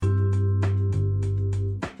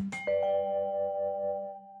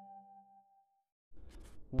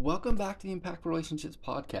Welcome back to the Impact Relationships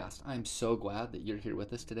podcast. I'm so glad that you're here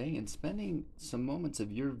with us today and spending some moments of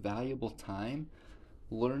your valuable time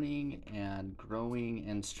learning and growing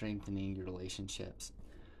and strengthening your relationships.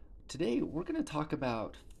 Today, we're going to talk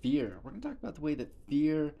about fear. We're going to talk about the way that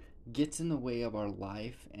fear gets in the way of our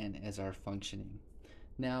life and as our functioning.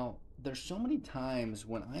 Now, there's so many times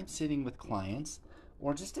when I'm sitting with clients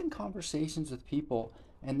or just in conversations with people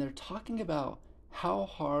and they're talking about how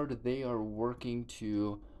hard they are working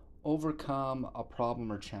to overcome a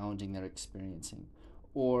problem or challenging they're experiencing,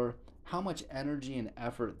 or how much energy and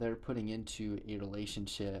effort they're putting into a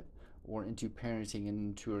relationship or into parenting,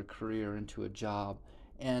 into a career, into a job.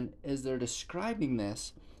 And as they're describing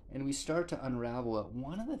this, and we start to unravel it,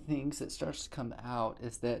 one of the things that starts to come out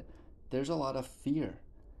is that there's a lot of fear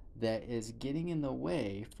that is getting in the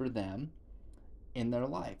way for them in their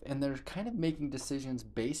life. And they're kind of making decisions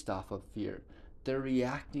based off of fear. They're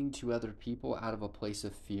reacting to other people out of a place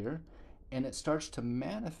of fear, and it starts to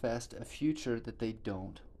manifest a future that they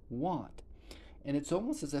don't want. And it's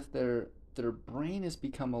almost as if their brain has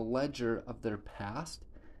become a ledger of their past,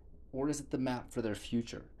 or is it the map for their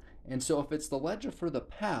future? And so if it's the ledger for the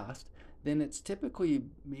past, then it's typically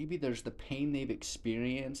maybe there's the pain they've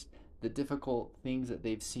experienced, the difficult things that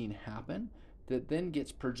they've seen happen, that then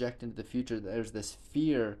gets projected into the future. There's this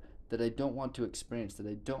fear that I don't want to experience, that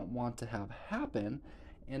I don't want to have happen.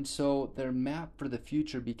 And so their map for the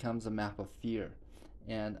future becomes a map of fear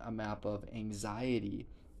and a map of anxiety,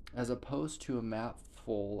 as opposed to a map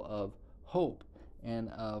full of hope and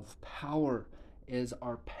of power. Is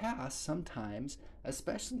our past sometimes,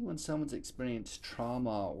 especially when someone's experienced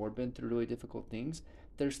trauma or been through really difficult things,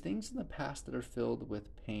 there's things in the past that are filled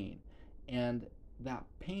with pain. And that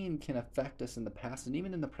pain can affect us in the past and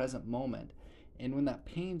even in the present moment. And when that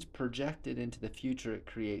pain's projected into the future, it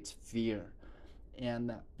creates fear. And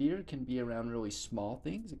that fear can be around really small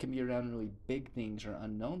things, it can be around really big things or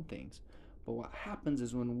unknown things. But what happens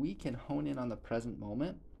is when we can hone in on the present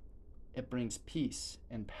moment, it brings peace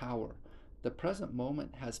and power. The present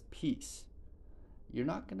moment has peace. You're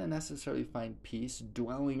not going to necessarily find peace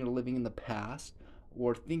dwelling or living in the past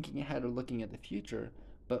or thinking ahead or looking at the future,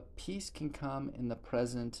 but peace can come in the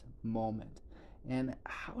present moment. And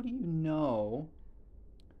how do you know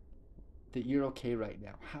that you're okay right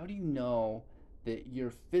now? How do you know that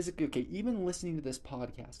you're physically okay? Even listening to this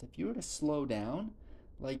podcast, if you were to slow down,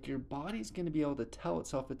 like your body's going to be able to tell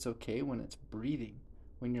itself it's okay when it's breathing,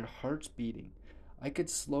 when your heart's beating. I could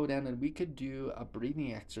slow down and we could do a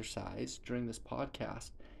breathing exercise during this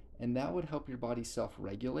podcast, and that would help your body self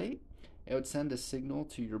regulate. It would send a signal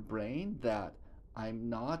to your brain that I'm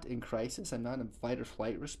not in crisis, I'm not in fight or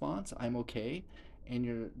flight response, I'm okay. And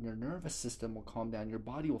your nervous system will calm down. Your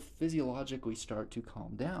body will physiologically start to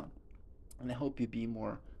calm down and help you be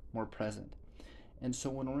more present. And so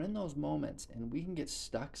when we're in those moments, and we can get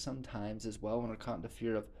stuck sometimes as well when we're caught in the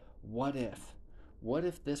fear of what if? What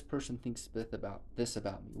if this person thinks this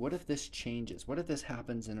about me? What if this changes? What if this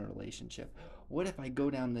happens in a relationship? What if I go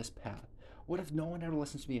down this path? What if no one ever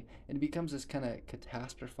listens to me? And it becomes this kind of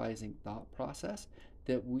catastrophizing thought process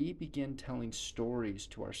that we begin telling stories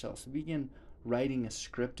to ourselves. We begin writing a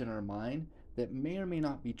script in our mind that may or may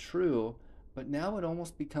not be true, but now it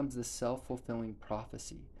almost becomes this self-fulfilling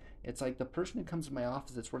prophecy. It's like the person who comes to my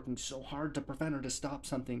office that's working so hard to prevent or to stop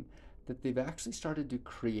something, that they've actually started to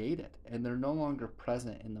create it and they're no longer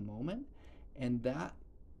present in the moment. And that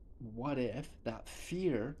what if, that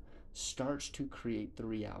fear, starts to create the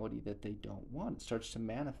reality that they don't want. It starts to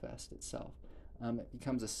manifest itself. It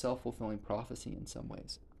becomes a self-fulfilling prophecy in some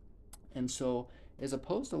ways. And so, as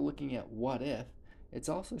opposed to looking at what if, it's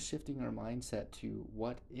also shifting our mindset to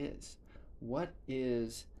what is. What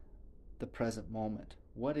is the present moment?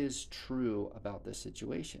 What is true about this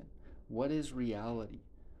situation? What is reality?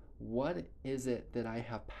 What is it that I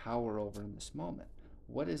have power over in this moment?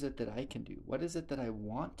 What is it that I can do? What is it that I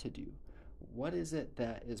want to do? What is it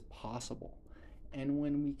that is possible? And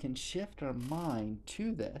when we can shift our mind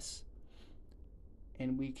to this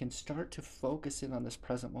and we can start to focus in on this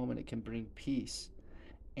present moment, it can bring peace.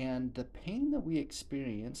 And the pain that we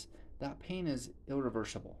experience, that pain is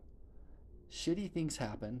irreversible. Shitty things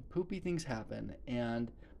happen, poopy things happen,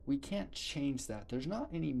 and we can't change that. There's not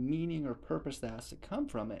any meaning or purpose that has to come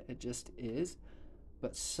from it. It just is.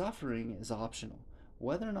 But suffering is optional.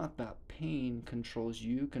 Whether or not that pain controls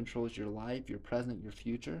you, controls your life, your present, your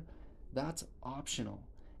future, that's optional.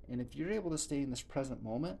 And if you're able to stay in this present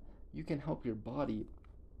moment, you can help your body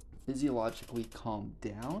physiologically calm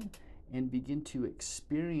down and begin to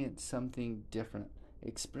experience something different,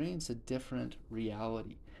 experience a different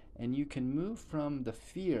reality. And you can move from the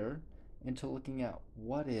fear into looking at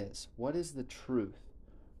what is the truth,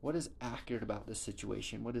 What is accurate about this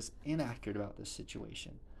situation? What is inaccurate about this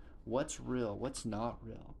situation? What's real? What's not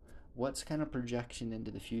real? What's kind of projection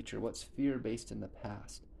into the future? What's fear based in the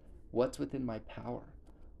past? What's within my power?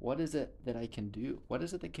 What is it that I can do? What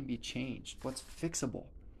is it that can be changed? What's fixable?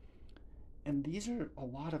 And these are a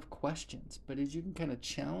lot of questions, but as you can kind of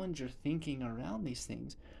challenge your thinking around these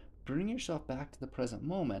things, bring yourself back to the present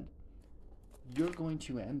moment, you're going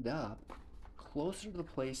to end up closer to the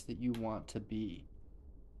place that you want to be.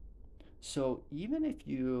 So even if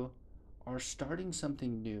you are starting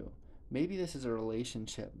something new, maybe this is a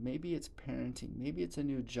relationship, maybe it's parenting, maybe it's a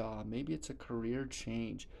new job, maybe it's a career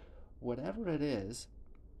change, whatever it is,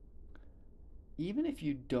 even if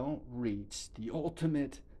you don't reach the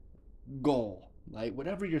ultimate goal, like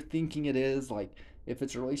whatever you're thinking it is, like if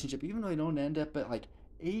it's a relationship, even though you don't end up at like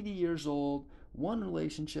 80 years old, one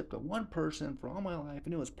relationship to one person for all my life,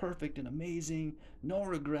 and it was perfect and amazing, no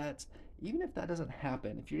regrets. Even if that doesn't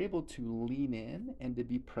happen, if you're able to lean in and to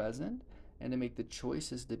be present and to make the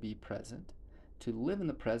choices to be present, to live in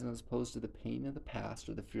the present as opposed to the pain of the past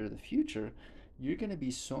or the fear of the future, you're going to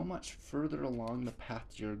be so much further along the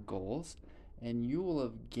path to your goals, and you will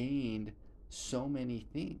have gained so many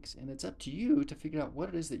things. And it's up to you to figure out what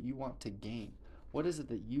it is that you want to gain. What is it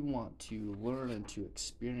that you want to learn and to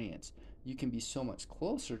experience? You can be so much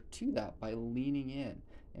closer to that by leaning in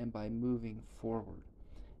and by moving forward.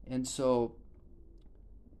 And so,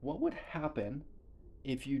 what would happen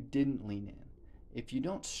if you didn't lean in? If you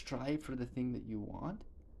don't strive for the thing that you want?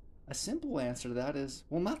 A simple answer to that is,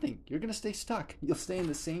 well, nothing. You're going to stay stuck. You'll stay in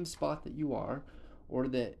the same spot that you are or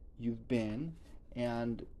that you've been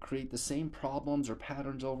and create the same problems or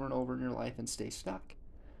patterns over and over in your life and stay stuck.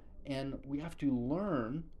 And we have to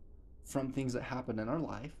learn from things that happen in our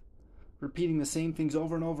life. Repeating the same things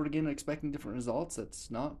over and over again and expecting different results,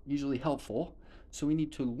 that's not usually helpful. So we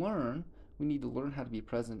need to learn how to be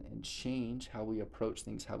present and change how we approach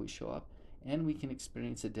things, how we show up, and we can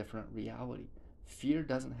experience a different reality. Fear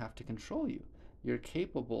doesn't have to control you. You're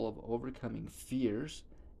capable of overcoming fears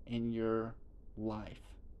in your life.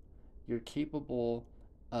 You're capable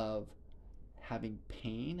of having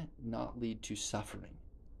pain not lead to suffering.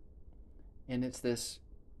 And it's this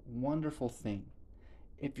wonderful thing.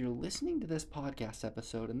 If you're listening to this podcast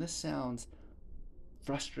episode and this sounds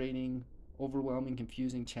frustrating, overwhelming,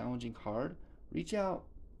 confusing, challenging, hard, reach out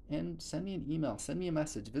and send me an email, send me a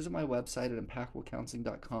message. Visit my website at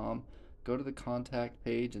impactfulcounseling.com. Go to the contact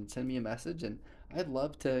page and send me a message, and I'd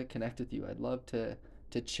love to connect with you. I'd love to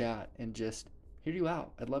chat and just hear you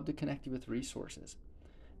out. I'd love to connect you with resources.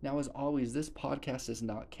 Now, as always, this podcast is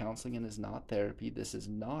not counseling and is not therapy. This is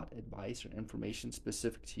not advice or information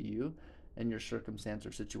specific to you and your circumstance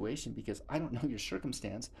or situation, because I don't know your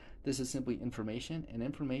circumstance. This is simply information, and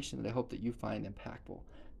information that I hope that you find impactful.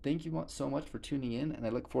 Thank you so much for tuning in, and I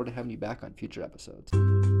look forward to having you back on future episodes.